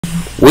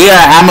We are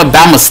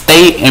Alabama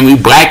State and we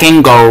black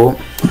and gold.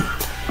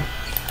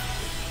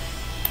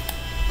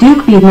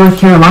 Duke beat North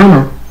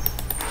Carolina.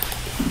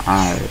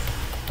 Alright.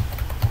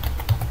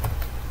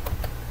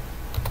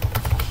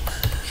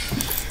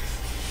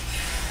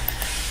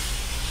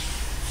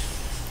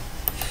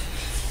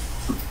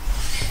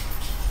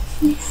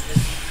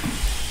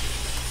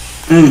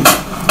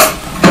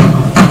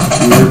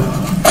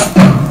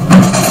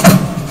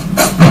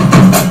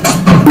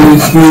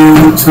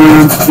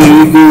 Trying to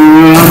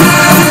figure out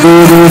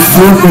what is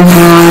looking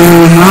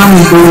like. I'm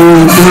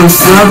going to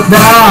suck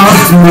out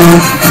to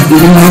me.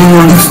 You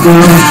know what's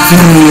going to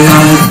me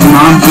like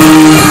my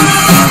brain.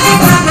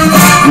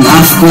 And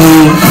I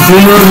still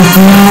feel the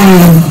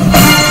pain.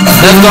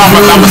 Let's go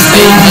Alabama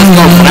State. Let's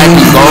go black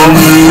and gold.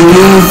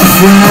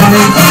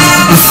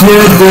 It's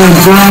here that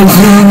drives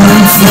you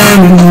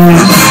insane.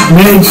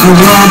 Makes you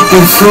up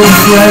and so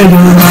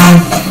flagrant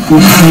like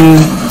you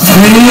can't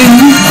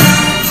see.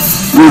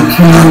 You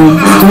can't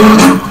do, you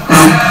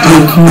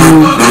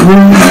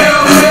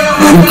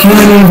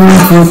can't even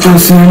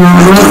focus in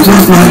on it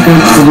just like a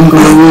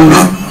kangaroo.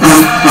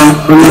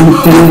 But in a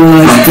day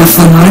like this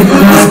and like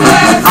that,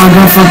 I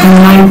got fucking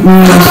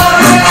nightmares.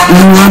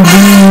 In my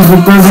dreams,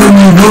 it doesn't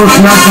work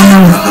like I'm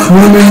a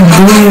human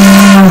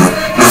being.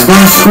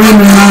 Start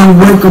screaming and I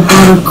wake up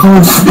out of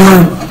cold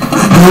sweat.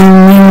 I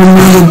don't mean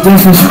another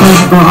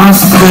disrespect, but I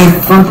say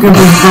fuck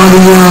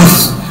everybody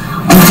else.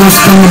 I'm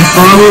just gonna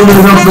bottle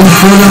it up and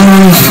put it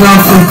on the shelf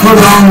and put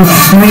on the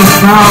snake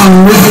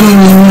pound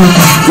living in me.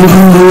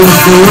 Even though it's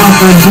a rock,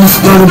 I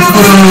just gotta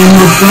put on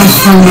the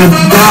best friend that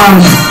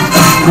died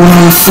when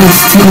I was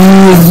 16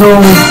 years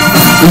old.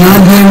 And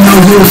I didn't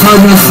know he was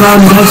hugging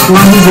inside, that's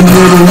why he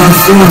committed my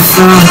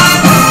suicide.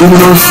 He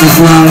lost his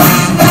life,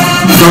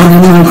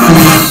 starting in the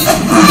cross,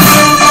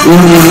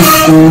 in high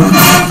school.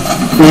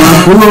 So I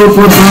blew up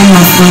with all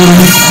my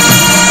friends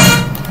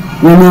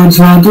when I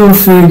tried to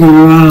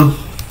figure out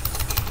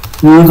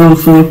who the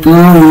fuck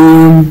I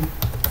am.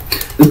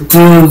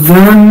 Until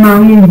then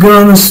I'm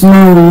gonna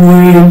smoke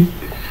weed,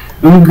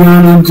 I'm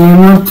gonna drink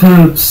my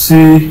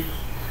Pepsi,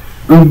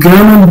 I'm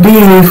gonna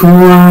be who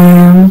I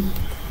am.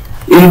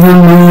 Even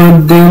though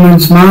I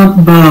damage my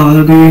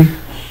body,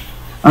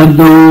 I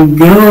don't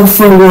give a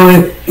fuck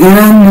what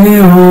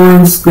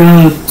anyone's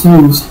got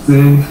to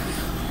say.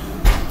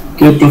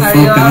 Get the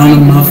fuck out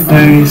of my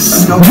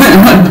face.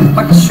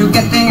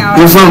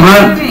 What's up,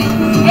 man?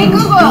 Hey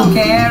Google,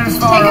 take a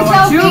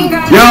selfie.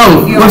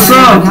 Yo, what's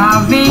up?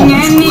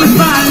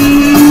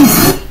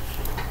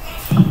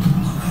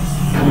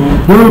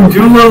 Dude,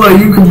 you look like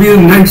you could be the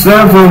next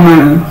Afro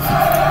man.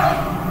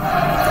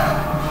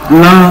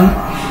 La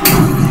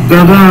da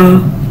da,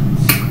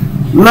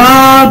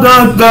 la da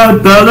da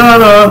da da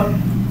da,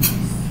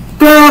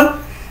 da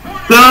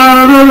da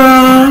da da,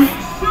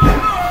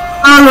 da da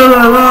da da,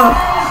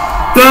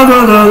 da da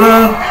da da,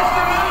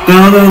 da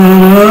da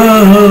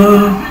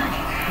da.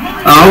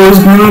 I was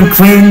gonna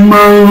clean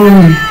my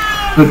room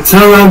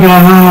until I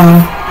got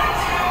high.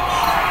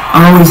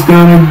 I was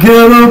gonna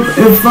get up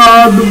and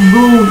follow the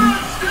boom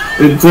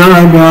until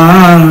I got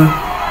high.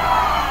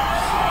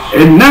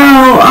 And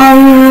now I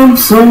am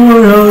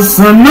somewhere else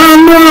and I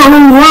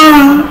know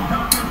why.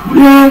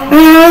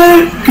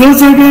 Yeah,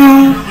 cause I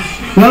got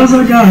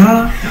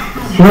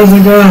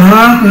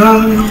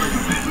high.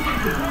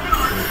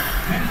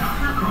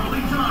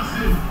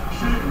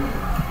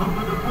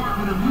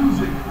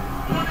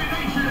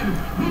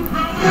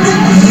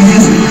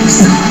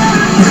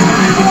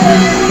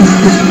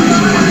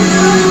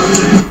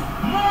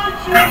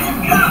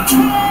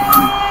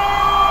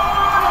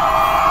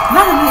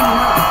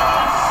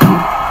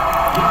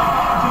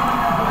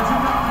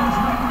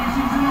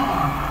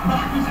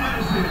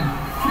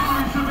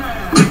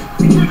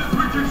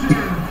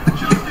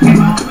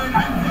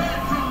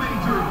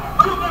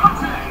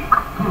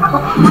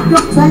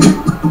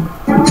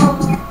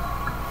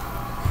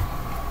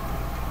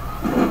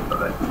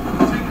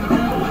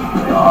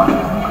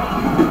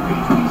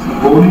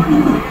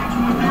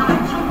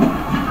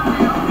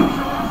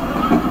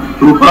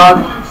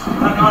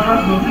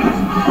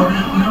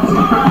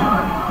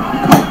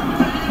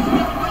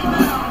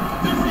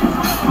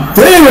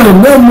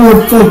 Damn, that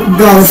motherfucker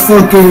got a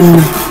fucking,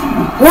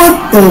 what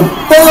the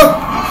fuck?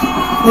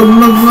 It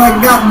looks like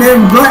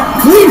goddamn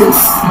black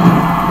Cletus.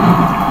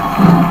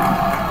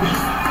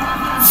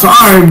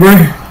 Sorry, bro.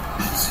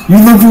 You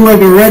looking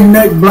like a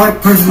redneck black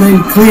person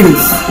named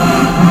Cletus.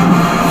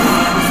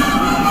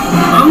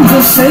 I'm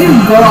just saying,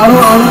 bro. I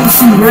don't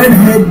see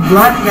redhead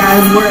black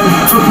guys wearing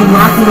fucking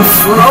rocking a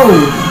fro.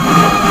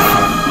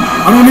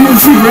 I don't even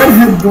see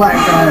redhead black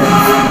guys.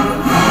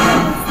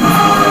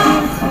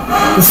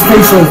 This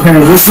facial hair,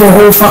 this is a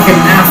whole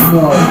fucking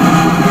afro.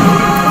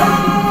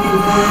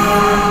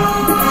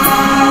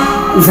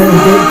 Is that a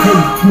good kid?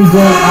 Can you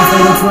go afro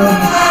this way?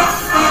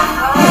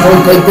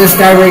 Oh, like this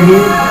guy right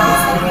here?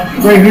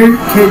 Right here?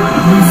 Kid,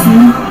 you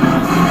see?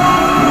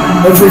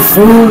 There's a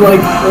full,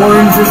 like,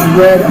 orangish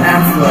red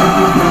afro.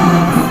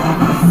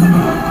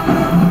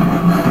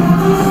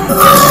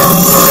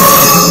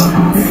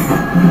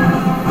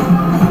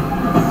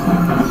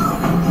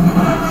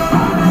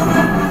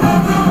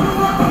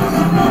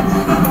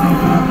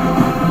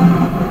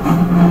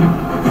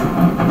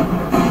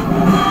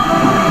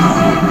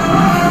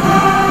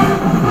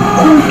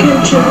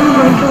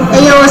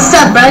 What's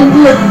up, bro?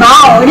 You look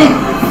bald.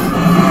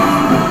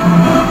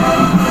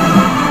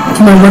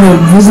 Can my brother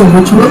visit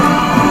virtual?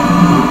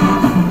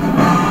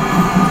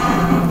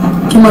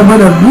 Can my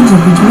brother visit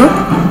virtual?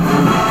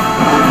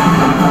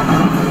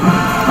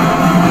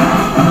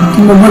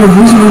 Can my brother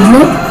visit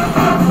virtual?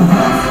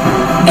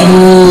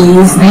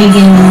 Hey,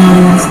 spanking.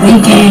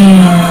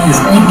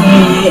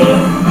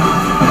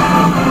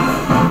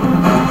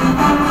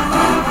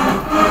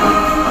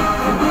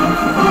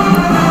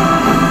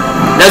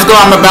 Let's go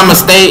Alabama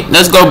State.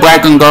 Let's go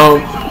black and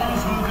gold.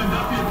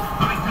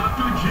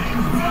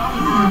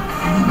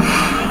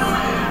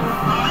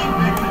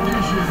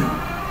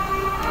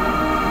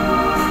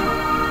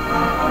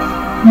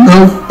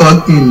 No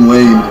fucking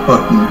way in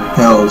fucking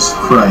hell's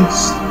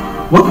Christ.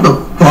 What the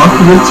fuck,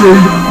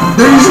 Richard?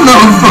 There's no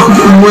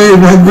fucking way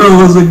that girl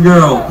was a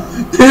girl.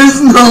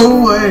 There's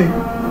no way.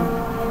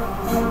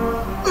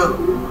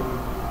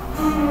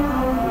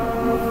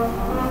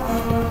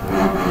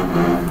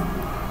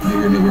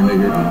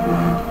 Nigger.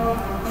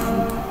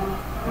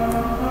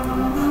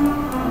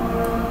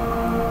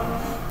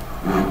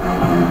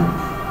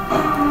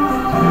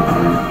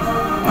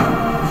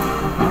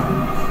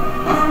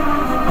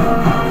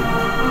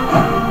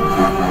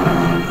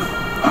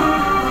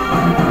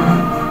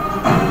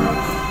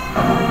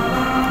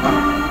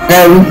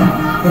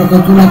 Pero que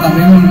tú la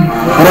también.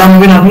 Ahora me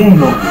viene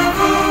viendo.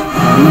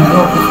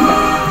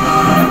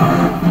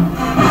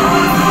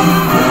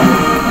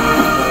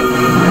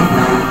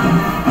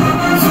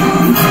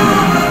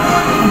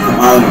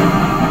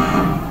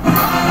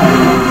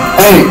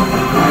 Hey,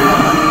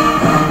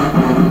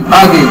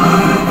 aquí,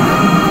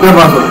 ¿qué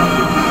pasó?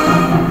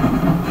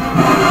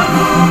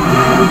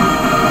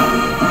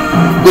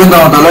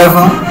 ¿Tienes un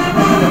teléfono?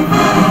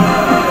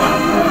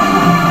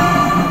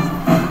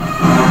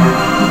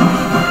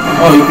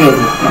 Oh, ¿y qué es?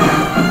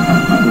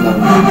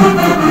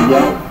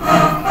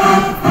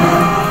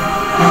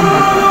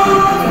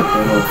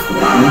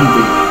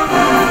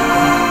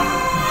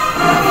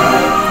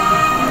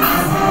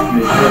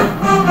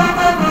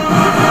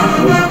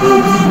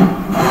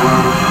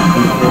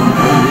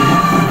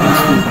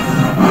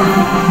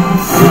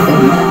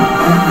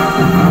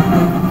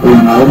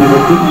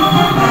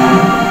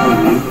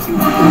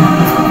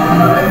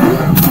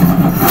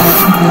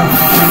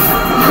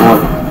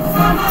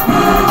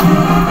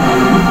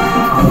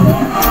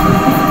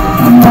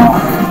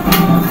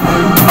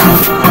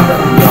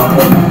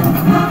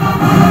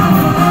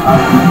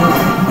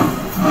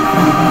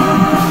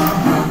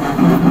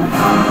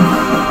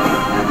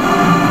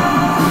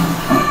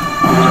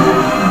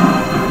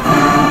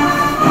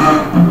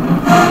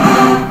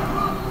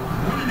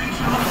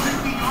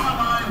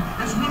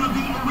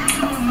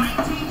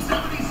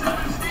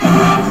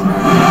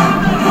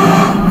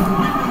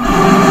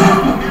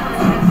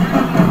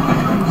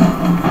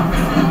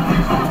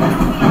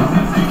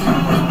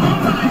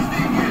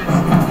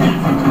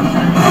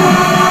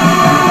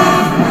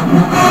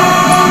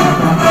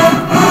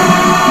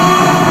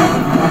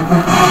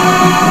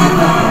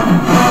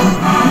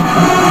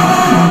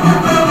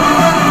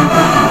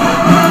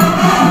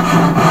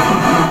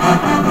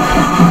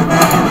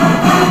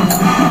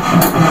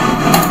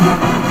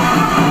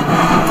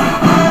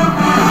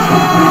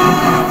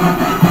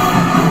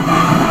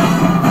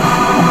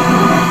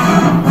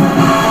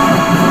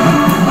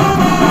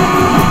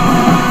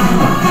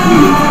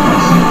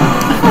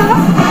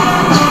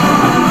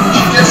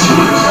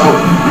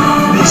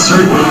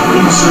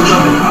 Search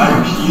up an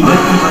IP, like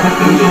there's like a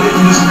thing that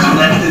you just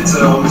connect it to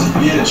home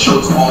TV and it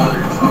shows all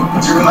their info.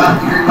 It's your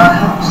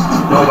house.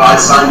 No, but I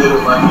signed it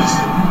with my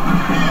mistake.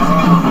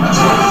 That's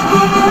what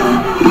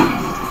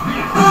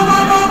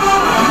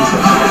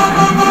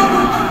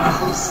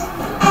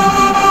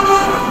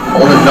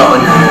hold a nut on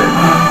your head.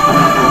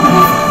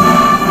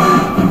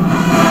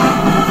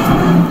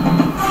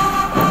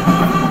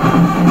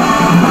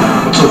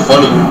 What's so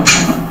funny?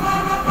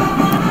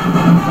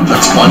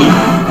 That's funny.